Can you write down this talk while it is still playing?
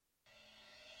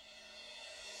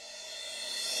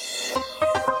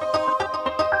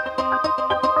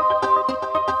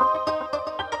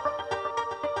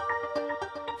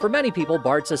For many people,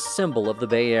 BART's a symbol of the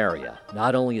Bay Area.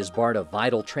 Not only is BART a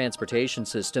vital transportation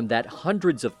system that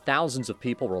hundreds of thousands of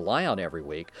people rely on every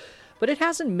week, but it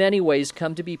has in many ways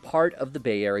come to be part of the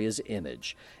Bay Area's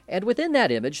image. And within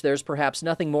that image, there's perhaps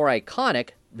nothing more iconic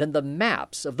than the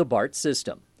maps of the BART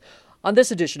system. On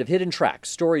this edition of Hidden Tracks,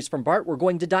 Stories from BART, we're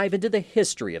going to dive into the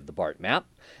history of the BART map.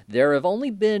 There have only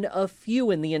been a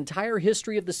few in the entire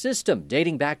history of the system,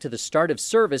 dating back to the start of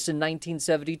service in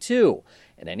 1972.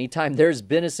 And anytime there's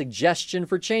been a suggestion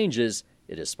for changes,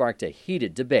 it has sparked a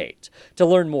heated debate. To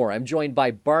learn more, I'm joined by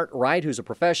Bart Wright, who's a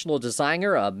professional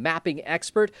designer, a mapping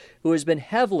expert who has been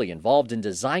heavily involved in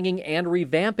designing and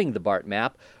revamping the BART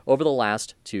map over the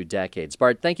last 2 decades.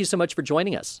 Bart, thank you so much for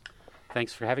joining us.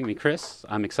 Thanks for having me, Chris.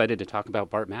 I'm excited to talk about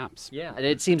BART maps. Yeah, and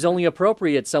it seems only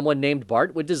appropriate someone named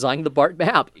Bart would design the BART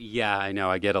map. Yeah, I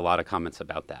know. I get a lot of comments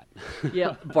about that.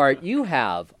 Yeah, Bart, you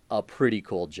have a pretty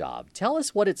cool job. Tell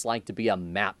us what it's like to be a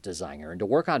map designer and to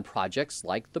work on projects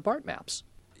like the BART maps.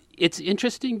 It's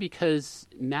interesting because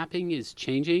mapping is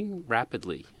changing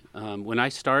rapidly. When I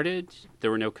started,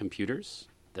 there were no computers,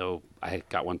 though I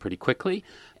got one pretty quickly.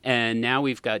 And now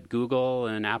we've got Google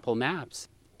and Apple Maps.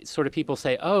 Sort of people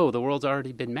say, oh, the world's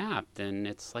already been mapped. And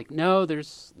it's like, no,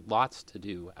 there's lots to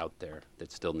do out there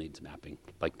that still needs mapping,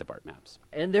 like the BART maps.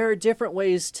 And there are different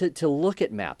ways to look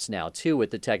at maps now, too,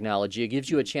 with the technology. It gives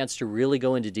you a chance to really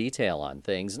go into detail on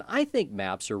things. And I think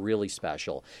maps are really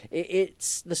special.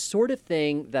 It's the sort of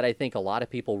thing that I think a lot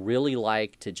of people really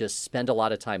like to just spend a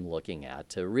lot of time looking at,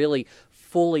 to really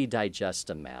fully digest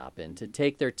a map and to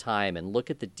take their time and look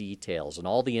at the details and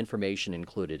all the information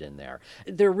included in there.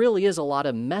 There really is a lot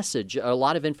of message, a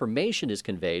lot of information is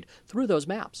conveyed through those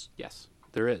maps. Yes,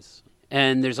 there is.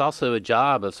 And there's also a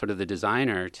job of sort of the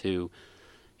designer to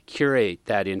curate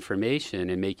that information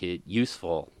and make it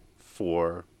useful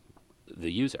for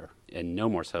the user, and no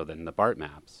more so than the BART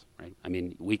maps, right? I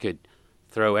mean, we could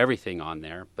throw everything on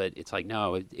there, but it's like,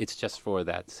 no, it's just for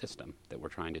that system that we're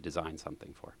trying to design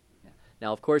something for.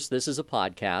 Now, of course, this is a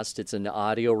podcast. It's an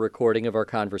audio recording of our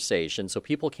conversation, so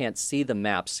people can't see the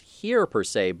maps here per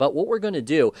se. But what we're going to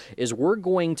do is we're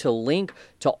going to link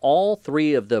to all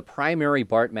 3 of the primary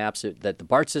BART maps that the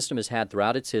BART system has had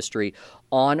throughout its history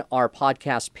on our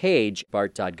podcast page,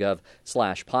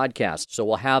 bart.gov/podcast. So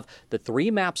we'll have the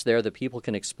 3 maps there that people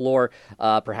can explore,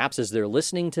 perhaps as they're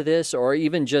listening to this or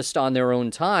even just on their own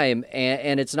time.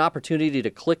 And it's an opportunity to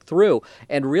click through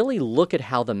and really look at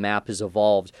how the map has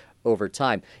evolved over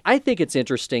time. I think it's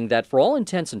interesting that for all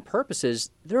intents and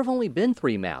purposes, there have only been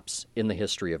 3 maps in the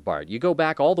history of BART. You go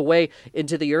back all the way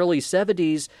into the early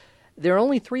 70s, there are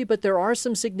only 3, but there are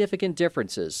some significant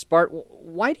differences. Bart,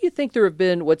 why do you think there have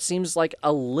been what seems like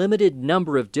a limited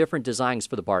number of different designs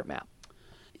for the BART map?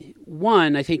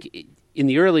 One, I think in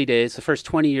the early days, the first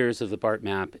 20 years of the BART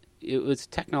map, it was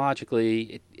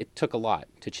technologically, it took a lot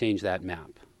to change that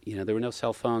map. You know, there were no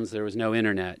cell phones, there was no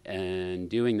internet, and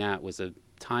doing that was a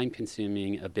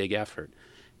time-consuming, a big effort.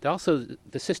 Also,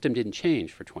 the system didn't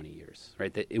change for 20 years,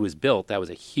 right? It was built. That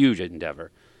was a huge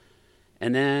endeavor.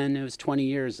 And then it was 20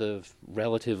 years of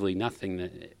relatively nothing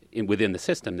within the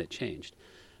system that changed.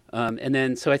 And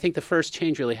then, so I think the first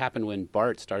change really happened when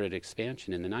BART started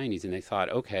expansion in the 90s, and they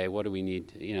thought, okay, what do we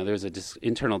need? You know, there was an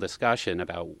internal discussion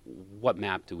about what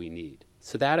map do we need.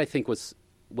 So that, I think, was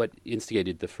what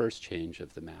instigated the first change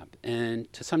of the map.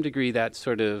 And to some degree, that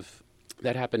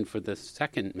happened for the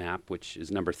second map, which is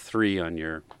number 3 on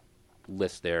your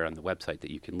list there on the website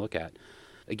that you can look at.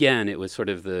 Again, it was sort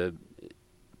of the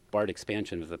BART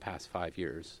expansion of the past 5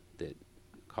 years that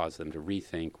caused them to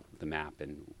rethink the map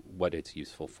and what it's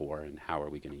useful for and how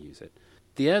are we going to use it.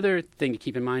 The other thing to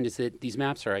keep in mind is that these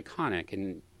maps are iconic.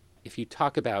 And if you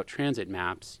talk about transit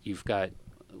maps, you've got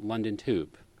London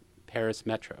Tube, Paris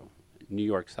Metro, New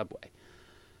York Subway.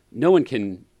 No one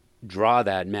can draw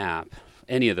that map,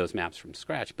 any of those maps from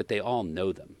scratch, but they all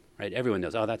know them, right? Everyone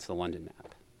knows, oh, that's the London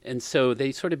map. And so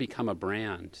they sort of become a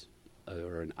brand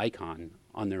or an icon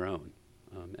on their own.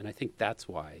 And I think that's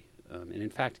why. And in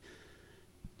fact,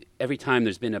 every time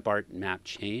there's been a BART map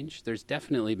change, there's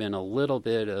definitely been a little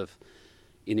bit of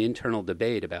an internal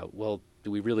debate about, well,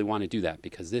 do we really want to do that?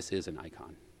 Because this is an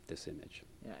icon, this image.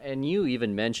 Yeah, and you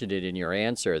even mentioned it in your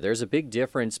answer. There's a big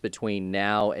difference between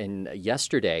now and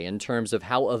yesterday in terms of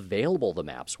how available the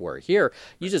maps were. Here,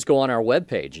 you just go on our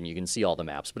webpage and you can see all the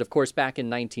maps. But of course, back in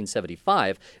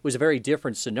 1975, it was a very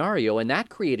different scenario, and that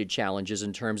created challenges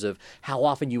in terms of how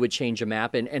often you would change a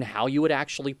map and how you would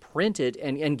actually print it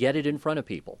and get it in front of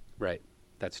people. Right.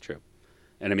 That's true.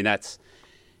 And I mean, that's,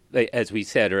 as we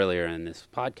said earlier in this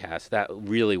podcast, that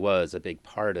really was a big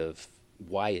part of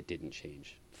why it didn't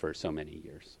change for so many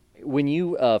years. When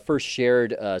you first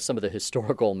shared some of the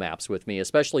historical maps with me,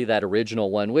 especially that original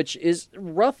one, which is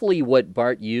roughly what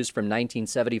BART used from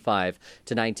 1975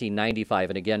 to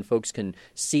 1995, and again, folks can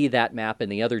see that map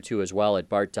and the other two as well at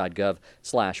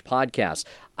bart.gov/podcast.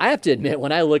 I have to admit,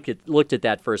 when I looked at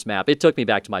that first map, it took me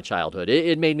back to my childhood.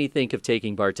 It made me think of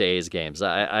taking BART to A's games.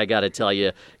 I got to tell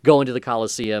you, going to the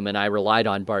Coliseum, and I relied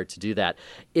on BART to do that.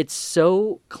 It's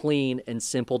so clean and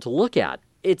simple to look at.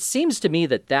 It seems to me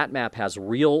that that map has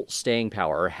real staying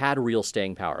power, or had real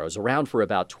staying power. It was around for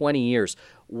about 20 years.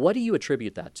 What do you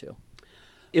attribute that to?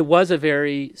 It was a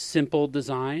very simple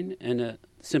design and a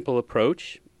simple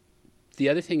approach. The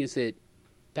other thing is that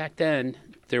back then,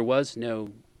 there was no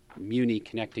Muni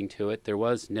connecting to it. There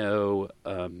was no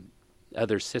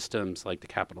other systems like the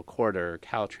Capital Corridor or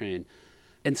Caltrain.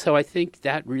 And so I think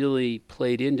that really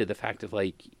played into the fact of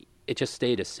it just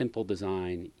stayed a simple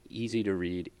design, easy to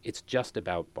read. It's just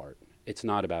about BART. It's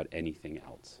not about anything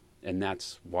else. And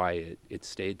that's why it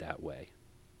stayed that way.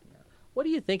 What do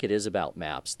you think it is about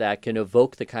maps that can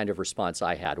evoke the kind of response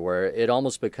I had, where it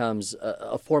almost becomes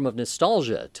a form of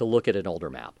nostalgia to look at an older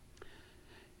map?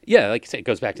 Yeah, like I say, it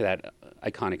goes back to that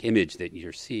iconic image that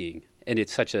you're seeing. And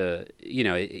it's such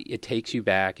it takes you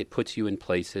back, it puts you in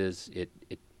places, it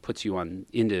puts you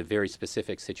into very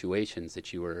specific situations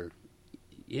that you were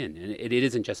in. And it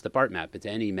isn't just the BART map, it's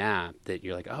any map that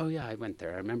you're like, oh yeah, I went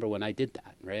there. I remember when I did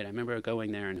that, right? I remember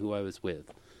going there and who I was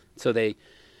with. So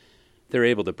they're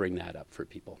able to bring that up for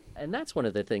people. And that's one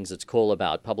of the things that's cool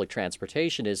about public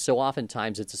transportation is so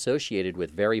oftentimes it's associated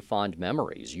with very fond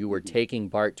memories. You were taking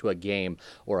BART to a game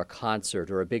or a concert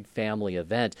or a big family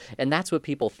event, and that's what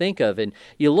people think of. And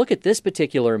you look at this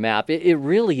particular map, it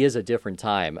really is a different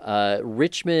time.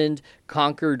 Richmond,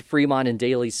 Concord, Fremont, and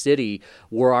Daly City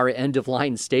were our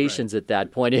end-of-line stations at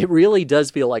that point. It really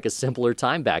does feel like a simpler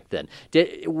time back then.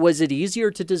 Was it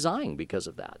easier to design because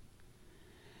of that?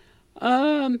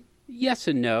 Yes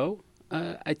and no.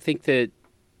 I think that,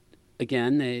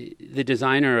 again, the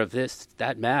designer of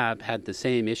that map had the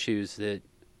same issues that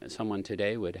someone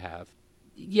today would have.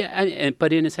 Yeah,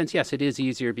 but in a sense, yes, it is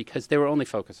easier because they were only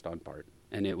focused on BART,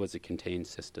 and it was a contained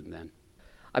system then.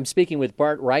 I'm speaking with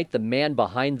Bart Wright, the man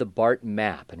behind the BART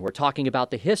map, and we're talking about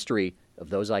the history of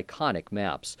those iconic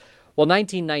maps. Well,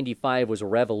 1995 was a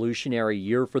revolutionary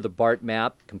year for the BART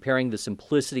map, comparing the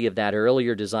simplicity of that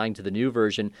earlier design to the new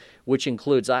version, which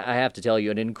includes, I have to tell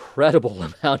you, an incredible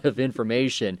amount of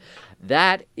information.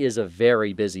 That is a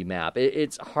very busy map.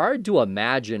 It's hard to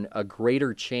imagine a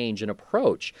greater change in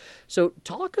approach. So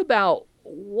talk about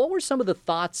what were some of the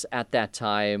thoughts at that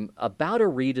time about a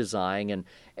redesign,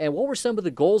 and what were some of the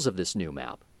goals of this new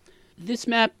map? This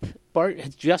map, BART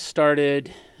has just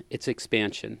started its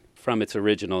expansion from its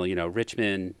original,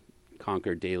 Richmond,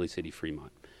 Concord, Daly City,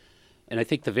 Fremont. And I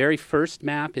think the very first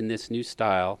map in this new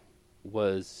style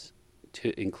was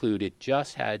to include, it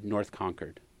just had North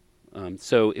Concord.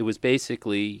 So it was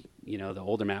basically, the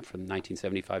older map from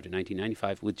 1975 to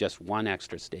 1995 with just one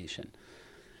extra station.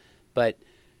 But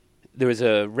there was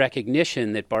a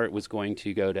recognition that BART was going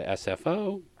to go to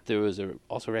SFO. There was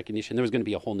also recognition there was going to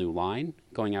be a whole new line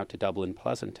going out to Dublin,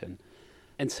 Pleasanton.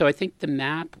 And so I think the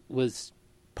map was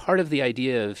part of the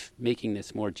idea of making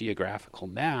this more geographical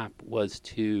map was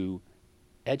to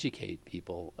educate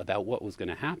people about what was going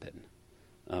to happen,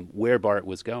 where BART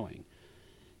was going.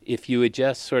 If you had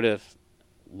just sort of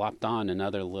lopped on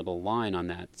another little line on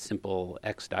that simple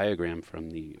X diagram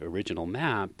from the original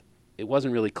map, it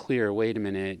wasn't really clear, wait a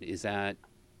minute, is that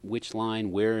which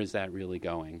line, where is that really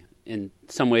going? In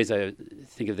some ways, I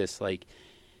think of this like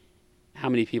how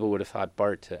many people would have thought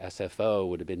BART to SFO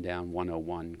would have been down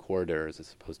 101 corridor as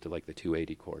opposed to like the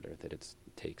 280 corridor that it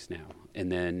takes now.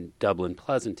 And then Dublin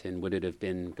Pleasanton, would it have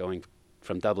been going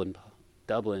from Dublin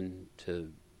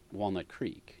to Walnut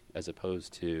Creek as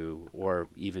opposed to, or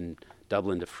even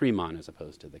Dublin to Fremont as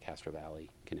opposed to the Castro Valley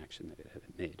connection that it had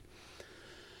made.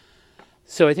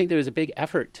 So I think there was a big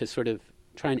effort to sort of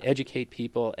try and educate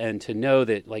people and to know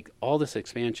that all this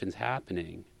expansion's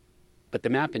happening. But the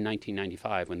map in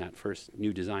 1995, when that first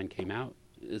new design came out,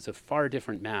 is a far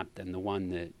different map than the one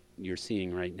that you're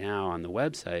seeing right now on the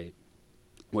website,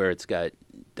 where it's got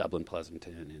Dublin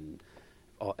Pleasanton and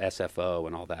SFO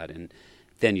and all that. And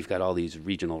then you've got all these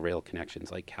regional rail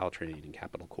connections like Caltrain and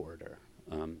Capital Corridor,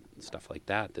 stuff like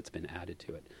that that's been added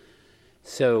to it.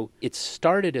 So it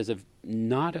started as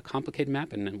not a complicated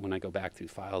map, and then when I go back through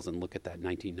files and look at that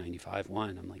 1995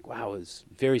 one, I'm like, wow, it was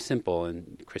very simple.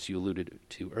 And Chris, you alluded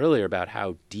to earlier about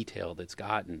how detailed it's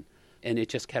gotten, and it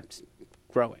just kept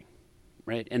growing,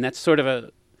 right? And that's sort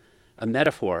of a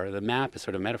metaphor. The map is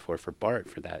sort of a metaphor for BART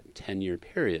for that 10-year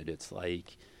period. It's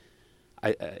like,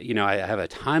 I have a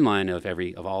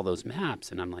timeline of all those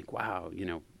maps, and I'm like, wow,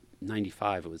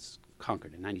 95 was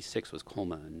Concord, and 96 was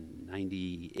Colma, and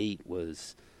 98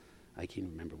 was, I can't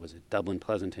remember, was it Dublin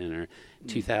Pleasanton, or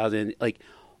 2000? Like,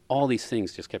 all these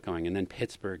things just kept going, and then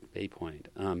Pittsburgh, Bay Point.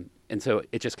 And so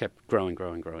it just kept growing.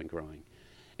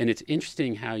 And it's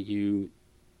interesting how you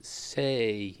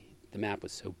say the map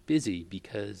was so busy,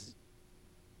 because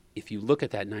if you look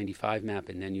at that 95 map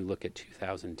and then you look at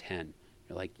 2010,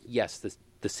 you're like, yes,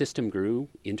 the system grew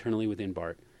internally within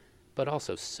BART, but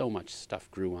also so much stuff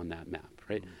grew on that map,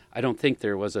 right? Mm-hmm. I don't think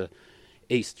there was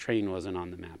ACE train wasn't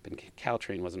on the map, and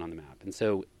Caltrain wasn't on the map. And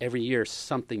so every year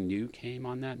something new came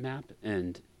on that map,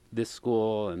 and this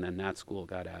school and then that school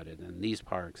got added, and these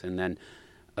parks, and then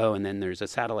there's a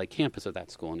satellite campus of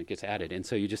that school, and it gets added. And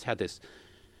so you just had this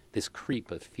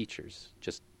creep of features.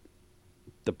 Just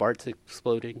the BART's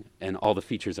exploding, and all the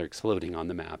features are exploding on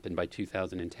the map. And by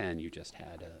 2010, you just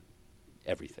had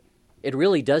everything. It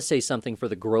really does say something for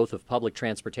the growth of public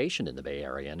transportation in the Bay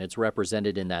Area, and it's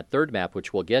represented in that third map,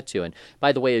 which we'll get to. And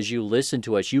by the way, as you listen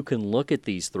to us, you can look at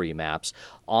these three maps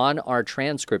on our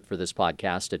transcript for this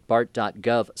podcast at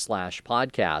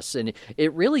bart.gov/podcasts. And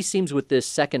it really seems with this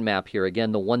second map here,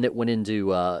 again, the one that went into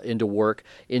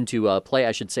play,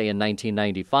 I should say, in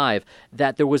 1995,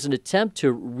 that there was an attempt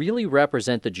to really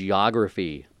represent the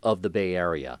geography of the Bay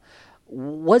Area.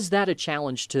 Was that a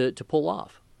challenge to pull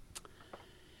off?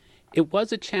 It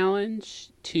was a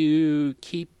challenge to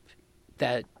keep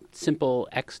that simple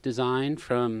X design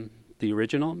from the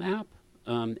original map.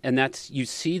 And you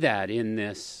see that in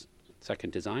this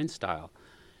second design style.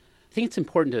 I think it's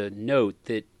important to note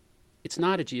that it's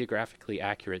not a geographically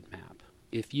accurate map.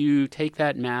 If you take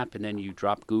that map and then you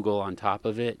drop Google on top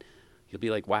of it, you'll be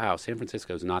like, wow, San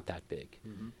Francisco is not that big.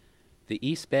 Mm-hmm. The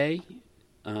East Bay,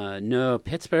 no,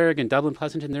 Pittsburgh and Dublin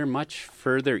Pleasanton, they're much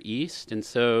further east. And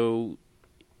so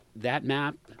that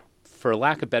map, for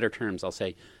lack of better terms, I'll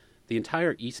say, the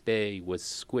entire East Bay was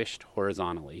squished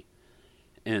horizontally,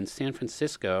 and San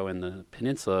Francisco and the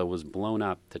peninsula was blown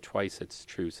up to twice its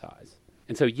true size.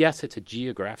 And so, yes, it's a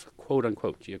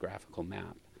quote-unquote geographical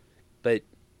map. But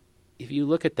if you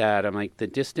look at that, I'm like, the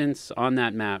distance on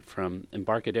that map from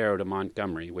Embarcadero to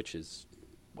Montgomery, which is,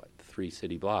 3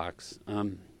 city blocks,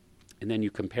 and then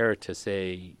you compare it to,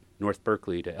 say, North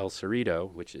Berkeley to El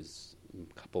Cerrito, which is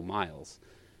a couple miles,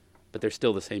 but they're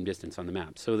still the same distance on the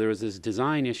map. So there was this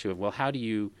design issue of, well, how do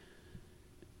you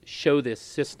show this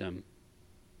system,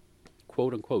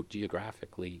 quote-unquote,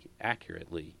 geographically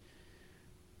accurately,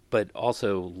 but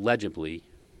also legibly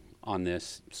on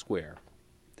this square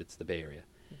that's the Bay Area?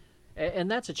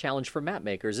 And that's a challenge for map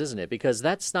makers, isn't it? Because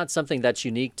that's not something that's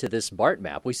unique to this BART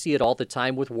map. We see it all the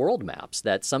time with world maps,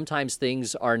 that sometimes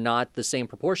things are not the same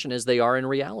proportion as they are in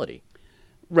reality.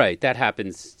 Right, that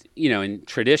happens, in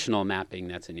traditional mapping.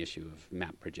 That's an issue of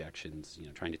map projections,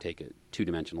 trying to take a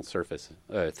two-dimensional surface,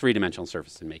 three-dimensional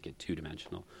surface and make it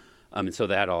two-dimensional. And so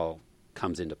that all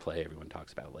comes into play. Everyone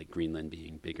talks about, like, Greenland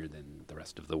being bigger than the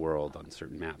rest of the world on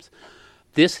certain maps.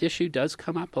 This issue does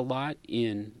come up a lot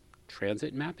in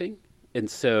transit mapping. And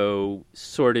so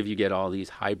sort of you get all these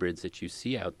hybrids that you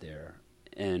see out there.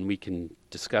 And we can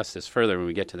discuss this further when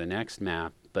we get to the next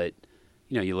map, but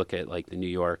you look at like the New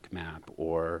York map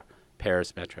or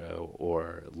Paris Metro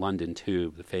or London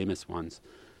Tube, the famous ones.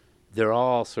 They're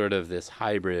all sort of this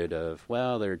hybrid of,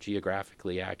 well, they're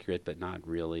geographically accurate, but not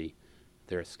really.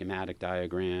 They're a schematic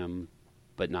diagram,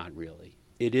 but not really.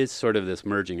 It is sort of this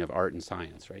merging of art and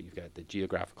science, right? You've got the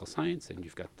geographical science and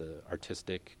you've got the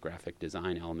artistic graphic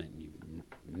design element, and you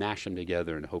mash them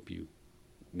together and hope you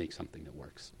make something that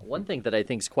works. One thing that I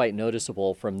think is quite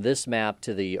noticeable from this map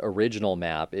to the original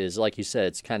map is, like you said,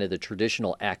 it's kind of the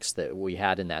traditional X that we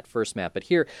had in that first map. But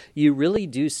here, you really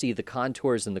do see the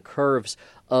contours and the curves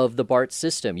of the BART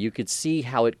system. You could see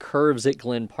how it curves at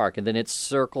Glen Park, and then it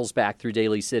circles back through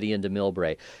Daly City into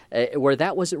Millbrae, where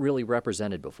that wasn't really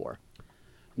represented before.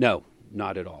 No,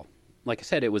 not at all. Like I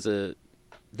said,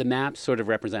 the map sort of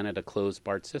represented a closed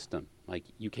BART system. Like,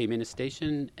 you came in a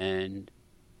station and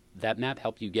that map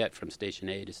helped you get from station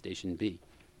A to station B.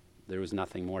 There was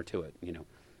nothing more to it,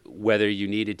 Whether you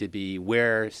needed to be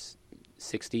where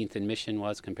 16th and Mission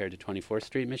was compared to 24th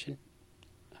Street Mission,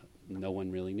 no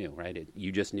one really knew, right?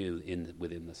 You just knew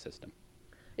within the system.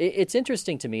 It's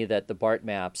interesting to me that the BART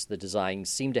maps, the designs,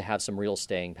 seem to have some real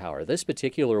staying power. This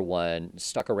particular one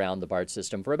stuck around the BART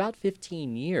system for about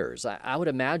 15 years. I would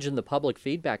imagine the public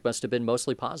feedback must have been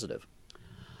mostly positive.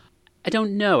 I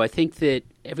don't know. I think that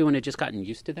everyone had just gotten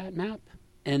used to that map,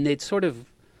 and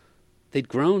they'd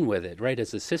grown with it, right?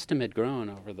 As the system had grown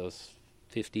over those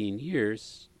 15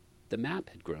 years, the map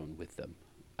had grown with them.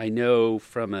 I know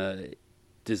from a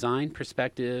design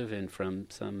perspective and from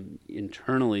some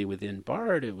internally within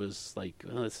BART, it was like,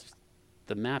 well,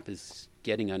 the map is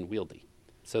getting unwieldy.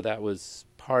 So that was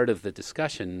part of the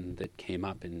discussion that came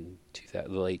up in the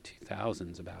late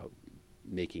 2000s about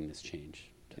making this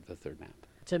change to the third map.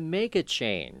 To make a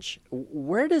change,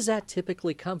 where does that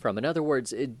typically come from? In other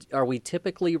words, are we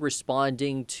typically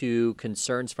responding to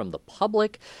concerns from the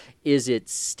public? Is it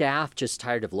staff just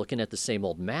tired of looking at the same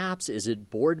old maps? Is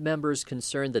it board members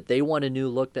concerned that they want a new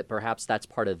look, that perhaps that's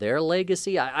part of their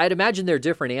legacy? I'd imagine there are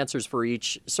different answers for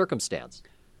each circumstance.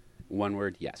 One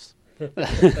word, yes.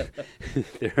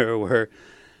 There were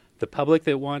the public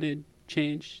that wanted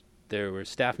change. There were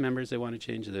staff members that wanted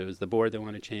change. There was the board that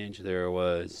wanted change. There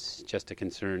was just a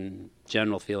concern,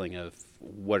 general feeling of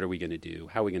what are we going to do?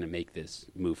 How are we going to make this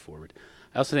move forward?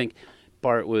 I also think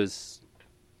BART was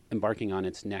embarking on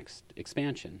its next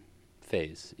expansion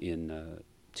phase in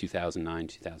 2009,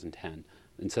 2010.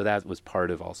 And so that was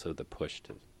part of also the push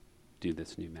to do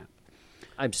this new map.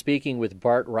 I'm speaking with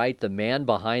Bart Wright, the man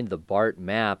behind the BART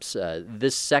maps.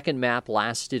 This second map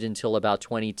lasted until about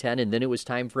 2010, and then it was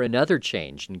time for another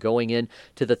change and going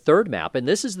into the third map. And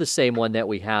this is the same one that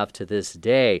we have to this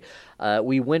day.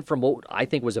 We went from what I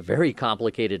think was a very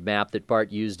complicated map that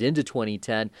BART used into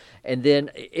 2010, and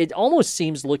then it almost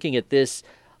seems, looking at this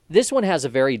one has a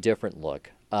very different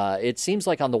look. It seems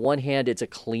like on the one hand, it's a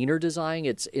cleaner design.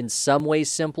 It's in some ways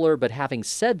simpler, but having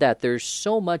said that, there's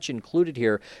so much included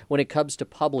here when it comes to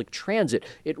public transit.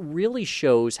 It really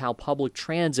shows how public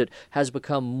transit has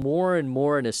become more and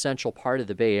more an essential part of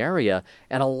the Bay Area,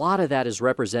 and a lot of that is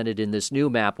represented in this new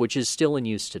map, which is still in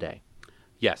use today.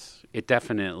 Yes, it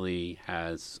definitely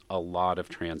has a lot of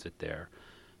transit there.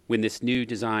 When this new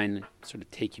design sort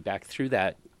of take you back through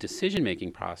that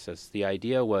decision-making process, the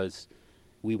idea was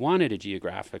we wanted a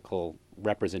geographical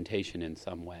representation in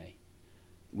some way.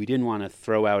 We didn't want to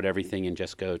throw out everything and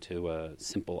just go to a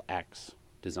simple X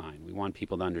design. We want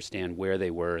people to understand where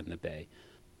they were in the Bay.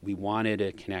 We wanted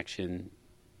a connection,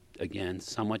 again,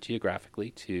 somewhat geographically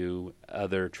to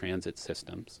other transit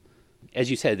systems.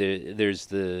 As you said, there's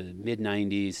the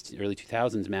mid-90s, early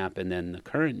 2000s map, and then the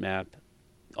current map.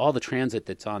 All the transit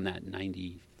that's on that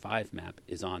 95 map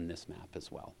is on this map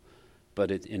as well,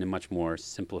 but it's in a much more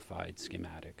simplified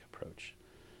schematic approach.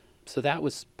 So that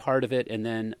was part of it. And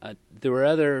then there were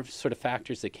other sort of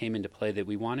factors that came into play that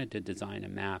we wanted to design a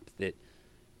map that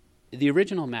the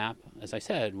original map, as I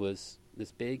said, was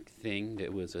this big thing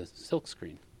that was a silk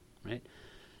screen, right?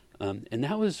 And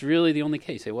that was really the only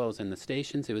case. It was in the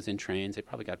stations, it was in trains. It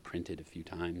probably got printed a few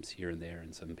times here and there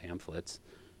in some pamphlets.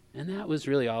 And that was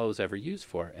really all it was ever used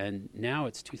for. And now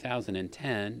it's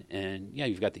 2010, and yeah,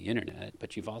 you've got the internet,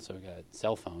 but you've also got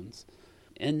cell phones.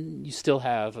 And you still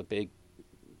have a big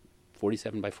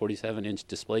 47 by 47 inch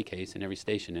display case in every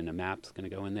station, and a map's going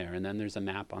to go in there. And then there's a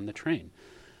map on the train.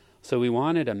 So we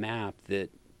wanted a map that,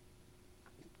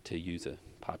 to use a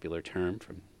popular term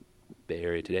from Bay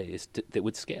Area today, that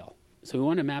would scale. So we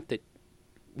wanted a map that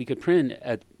we could print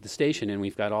at the station, and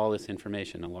we've got all this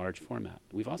information in a large format.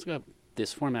 We've also got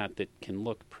this format that can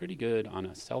look pretty good on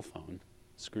a cell phone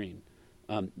screen.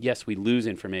 Yes, we lose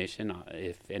information.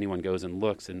 If anyone goes and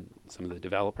looks in some of the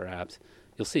developer apps,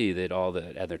 you'll see that all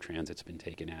the other transit's been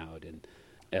taken out, and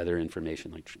other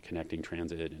information like connecting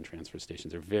transit and transfer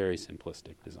stations are very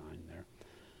simplistic design there.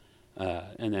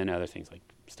 And then other things like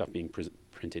stuff being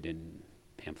printed in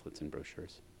pamphlets and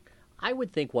brochures. I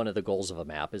would think one of the goals of a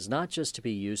map is not just to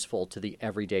be useful to the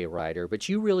everyday rider, but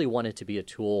you really want it to be a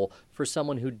tool for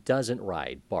someone who doesn't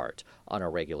ride BART on a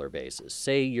regular basis.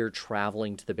 Say you're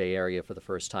traveling to the Bay Area for the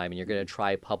first time and you're going to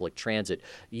try public transit.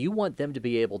 You want them to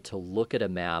be able to look at a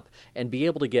map and be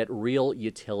able to get real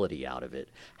utility out of it.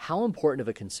 How important of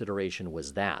a consideration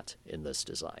was that in this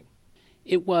design?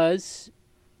 It was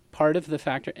part of the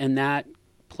factor, and that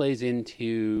plays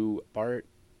into BART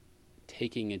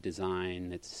taking a design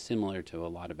that's similar to a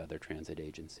lot of other transit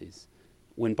agencies.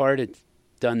 When BART had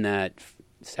done that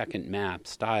second map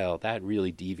style, that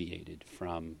really deviated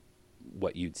from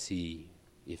what you'd see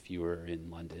if you were in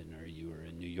London or you were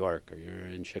in New York or you were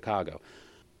in Chicago.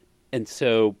 And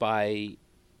so by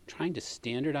trying to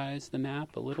standardize the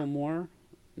map a little more,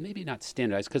 maybe not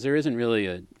standardize, because there isn't really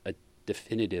a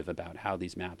definitive about how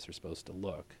these maps are supposed to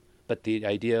look, but the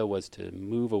idea was to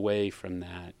move away from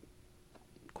that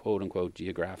quote-unquote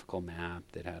geographical map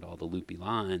that had all the loopy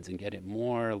lines and get it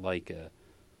more like a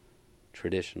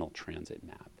traditional transit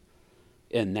map.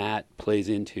 And that plays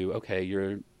into, okay,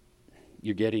 you're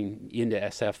getting into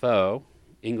SFO.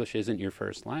 English isn't your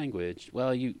first language.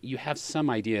 Well, you have some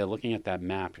idea looking at that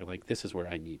map. You're like, this is where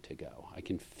I need to go. I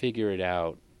can figure it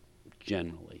out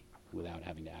generally without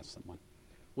having to ask someone.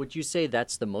 Would you say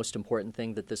that's the most important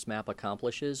thing that this map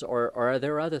accomplishes, or are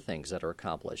there other things that are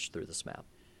accomplished through this map?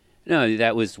 No,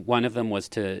 that was one of them, was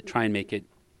to try and make it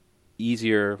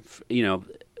easier,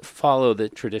 follow the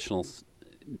traditional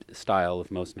style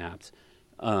of most maps,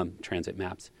 transit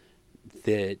maps,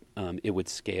 that it would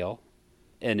scale.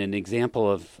 And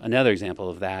another example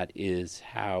of that is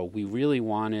how we really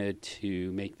wanted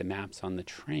to make the maps on the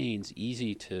trains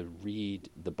easy to read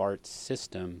the BART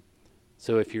system.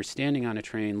 So if you're standing on a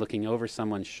train looking over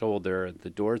someone's shoulder, the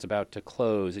door's about to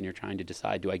close, and you're trying to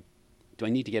decide, do I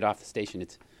need to get off the station?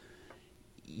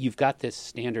 You've got this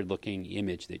standard-looking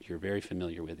image that you're very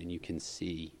familiar with, and you can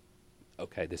see,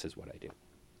 okay, this is what I do.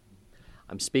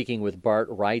 I'm speaking with Bart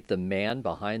Wright, the man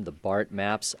behind the BART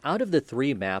maps. Out of the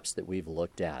 3 maps that we've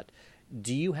looked at,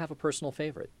 do you have a personal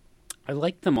favorite? I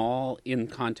like them all in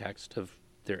context of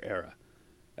their era.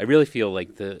 I really feel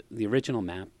like the original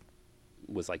map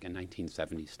was like a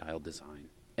 1970s style design.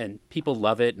 And people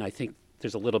love it, and I think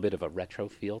there's a little bit of a retro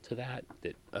feel to that,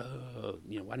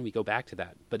 why don't we go back to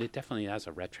that? But it definitely has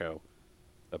a retro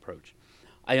approach.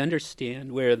 I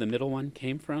understand where the middle one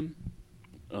came from.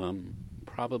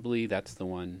 Probably that's the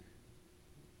one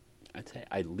I'd say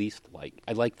I least like.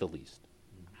 I like the least.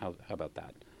 How about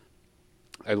that?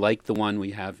 I like the one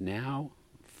we have now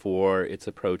for its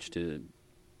approach to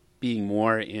being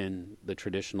more in the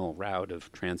traditional route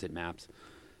of transit maps,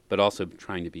 but also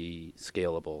trying to be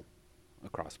scalable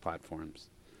across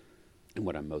platforms. And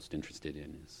what I'm most interested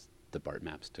in is the BART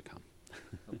maps to come.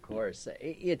 Of course.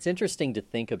 It's interesting to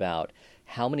think about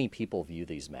how many people view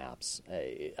these maps.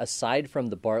 Aside from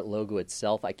the BART logo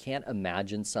itself, I can't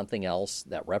imagine something else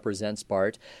that represents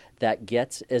BART that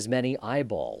gets as many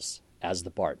eyeballs as the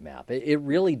BART map. It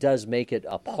really does make it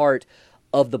a part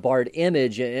of the BART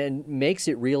image and makes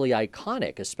it really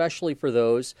iconic, especially for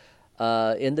those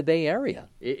in the Bay Area.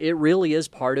 It really is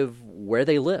part of where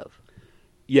they live.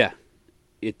 Yeah,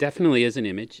 it definitely is an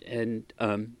image, and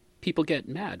people get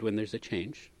mad when there's a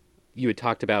change. You had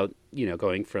talked about,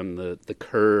 going from the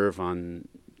curve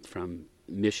from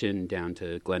Mission down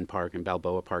to Glen Park and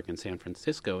Balboa Park in San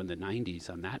Francisco in the 90s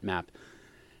on that map.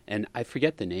 And I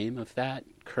forget the name of that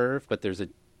curve, but there's a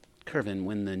curve. And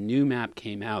when the new map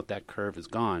came out, that curve is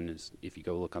gone. If you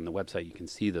go look on the website, you can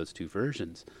see those 2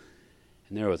 versions.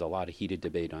 And there was a lot of heated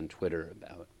debate on Twitter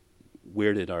about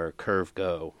where did our curve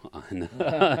go on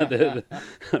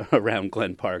around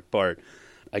Glen Park BART.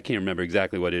 I can't remember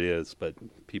exactly what it is, but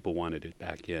people wanted it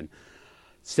back in.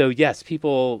 So yes,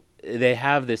 people, they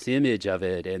have this image of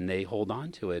it and they hold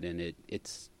on to it, and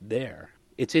it's there.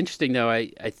 It's interesting, though.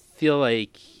 I feel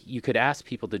like you could ask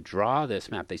people to draw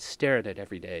this map. They stare at it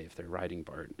every day if they're riding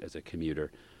BART as a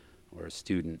commuter or a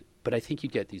student. But I think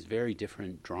you'd get these very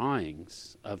different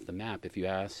drawings of the map. If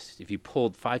you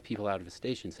pulled 5 people out of a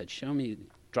station and said,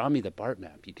 draw me the BART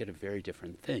map, you'd get a very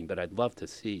different thing. But I'd love to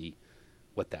see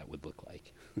what that would look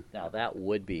like. Now, that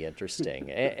would be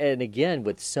interesting. And again,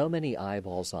 with so many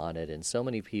eyeballs on it and so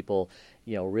many people,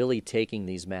 really taking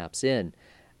these maps in,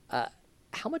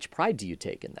 how much pride do you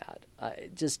take in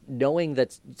that? Just knowing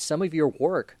that some of your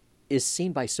work is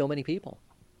seen by so many people.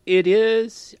 It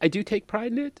is. I do take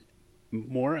pride in it.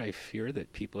 More, I fear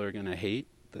that people are going to hate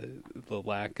the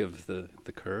lack of the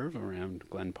curve around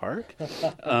Glen Park.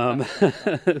 But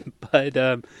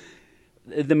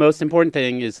the most important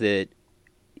thing is that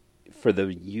for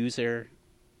the user,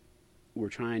 we're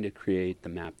trying to create the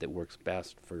map that works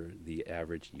best for the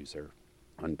average user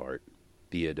on BART,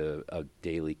 be it a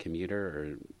daily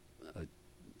commuter or a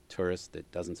tourist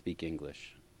that doesn't speak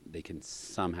English. They can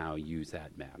somehow use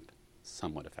that map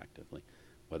somewhat effectively,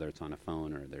 whether it's on a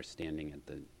phone or they're standing at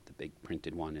the big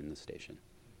printed one in the station.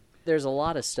 There's a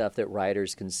lot of stuff that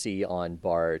riders can see on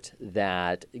BART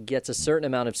that gets a certain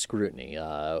amount of scrutiny,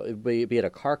 be it a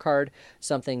car card,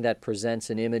 something that presents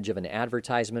an image of an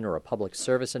advertisement or a public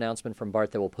service announcement from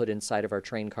BART that we'll put inside of our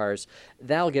train cars.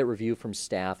 That'll get review from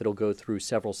staff. It'll go through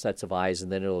several sets of eyes,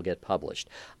 and then it'll get published.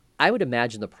 I would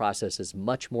imagine the process is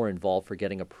much more involved for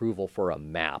getting approval for a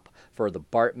map, for the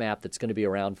BART map that's going to be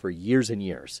around for years and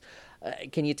years.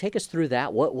 Can you take us through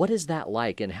that? What is that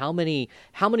like, and how many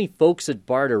folks at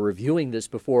BART are reviewing this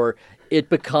before it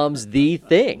becomes the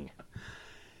thing?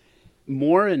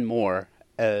 More and more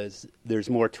as there's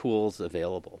more tools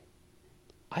available.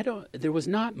 There was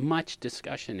not much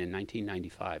discussion in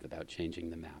 1995 about changing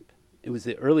the map. It was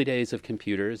the early days of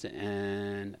computers,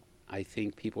 and I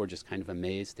think people were just kind of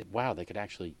amazed that, wow, they could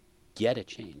actually get a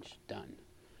change done.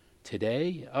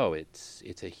 Today,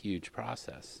 it's a huge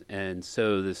process. And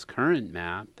so this current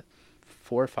map,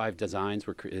 4 or 5 designs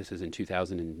were this is in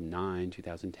 2009,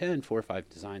 2010, 4 or 5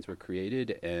 designs were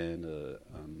created, and a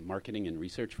marketing and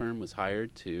research firm was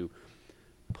hired to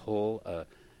pull a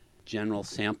general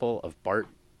sample of BART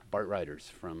riders,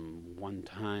 from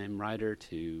one-time rider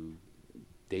to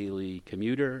daily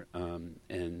commuter.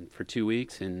 And for 2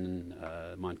 weeks in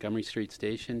Montgomery Street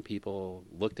Station, people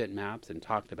looked at maps and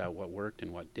talked about what worked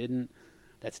and what didn't.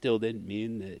 That still didn't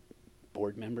mean that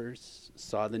board members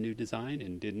saw the new design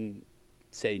and didn't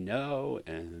say no,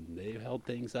 and they held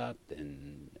things up,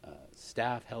 and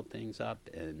staff held things up,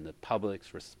 and the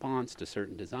public's response to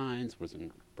certain designs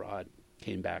wasn't broad,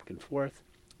 came back and forth.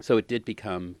 So it did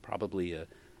become probably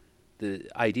the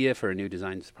idea for a new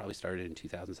design probably started in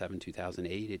 2007,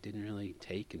 2008. It didn't really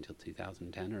take until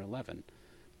 2010 or 11.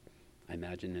 I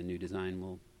imagine a new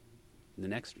design the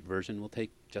next version will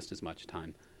take just as much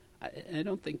time. I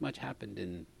don't think much happened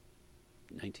in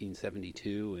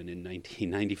 1972 and in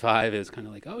 1995. It was kind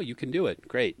of like, oh, you can do it.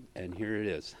 Great. And here it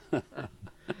is.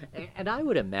 And I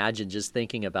would imagine, just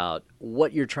thinking about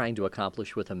what you're trying to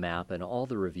accomplish with a map and all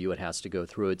the review it has to go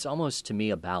through, it's almost, to me,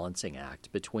 a balancing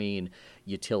act between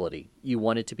utility. You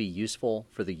want it to be useful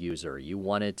for the user. You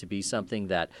want it to be something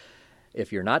that,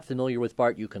 if you're not familiar with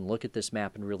BART, you can look at this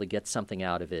map and really get something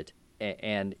out of it,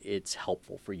 and it's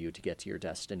helpful for you to get to your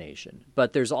destination.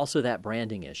 But there's also that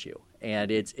branding issue, and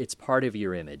it's part of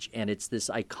your image, and it's this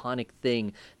iconic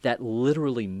thing that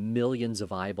literally millions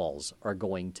of eyeballs are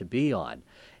going to be on.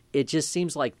 It just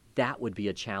seems like that would be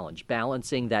a challenge,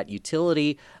 balancing that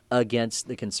utility against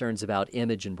the concerns about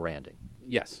image and branding.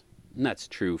 Yes, and that's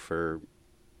true for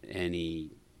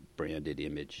any branded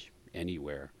image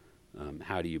anywhere.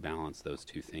 How do you balance those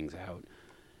two things out?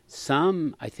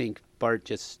 I think BART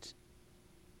just,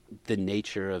 the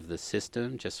nature of the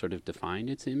system just sort of defined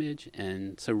its image.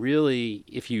 And so really,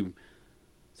 if you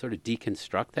sort of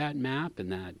deconstruct that map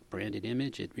and that branded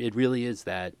image, it really is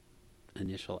that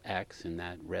initial X and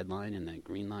that red line and that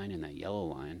green line and that yellow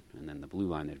line and then the blue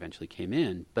line that eventually came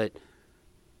in. But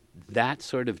that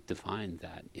sort of defined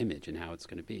that image and how it's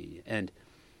going to be. And,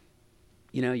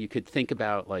 you could think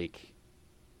about,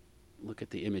 look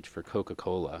at the image for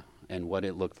Coca-Cola and what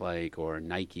it looked like, or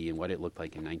Nike and what it looked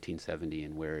like in 1970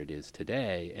 and where it is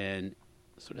today, and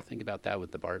sort of think about that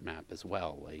with the BART map as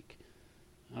well.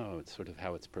 It's sort of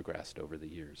how it's progressed over the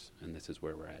years, and this is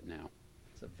where we're at now.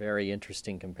 It's a very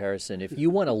interesting comparison. If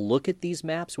you want to look at these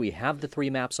maps, we have the 3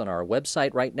 maps on our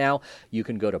website right now. You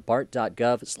can go to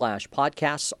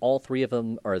bart.gov/podcasts. All 3 of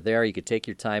them are there. You could take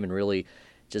your time and really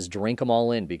just drink them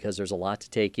all in, because there's a lot to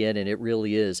take in, and it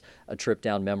really is a trip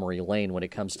down memory lane when it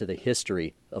comes to the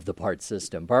history of the BART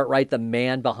system. Bart Wright, the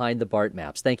man behind the BART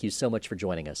maps, thank you so much for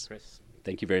joining us. Chris,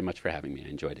 thank you very much for having me. I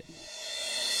enjoyed it.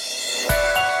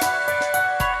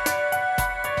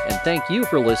 And thank you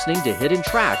for listening to Hidden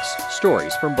Tracks,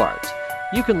 Stories from BART.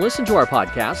 You can listen to our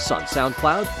podcasts on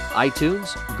SoundCloud,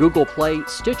 iTunes, Google Play,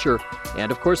 Stitcher,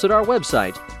 and of course at our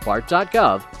website,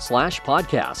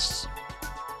 bart.gov/podcasts.